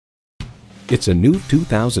It's a new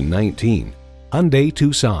 2019 Hyundai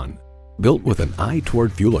Tucson, built with an eye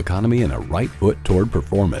toward fuel economy and a right foot toward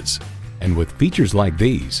performance. And with features like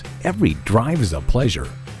these, every drive is a pleasure.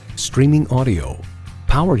 Streaming audio,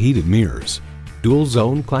 power heated mirrors, dual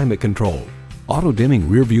zone climate control, auto dimming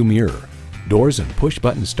rear view mirror, doors and push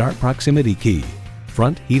button start proximity key,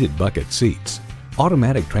 front heated bucket seats,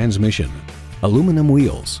 automatic transmission, aluminum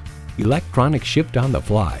wheels, electronic shift on the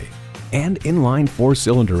fly, and inline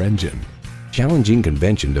 4-cylinder engine. Challenging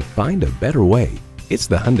convention to find a better way. It's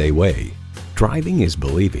the Hyundai way. Driving is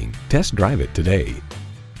believing. Test drive it today.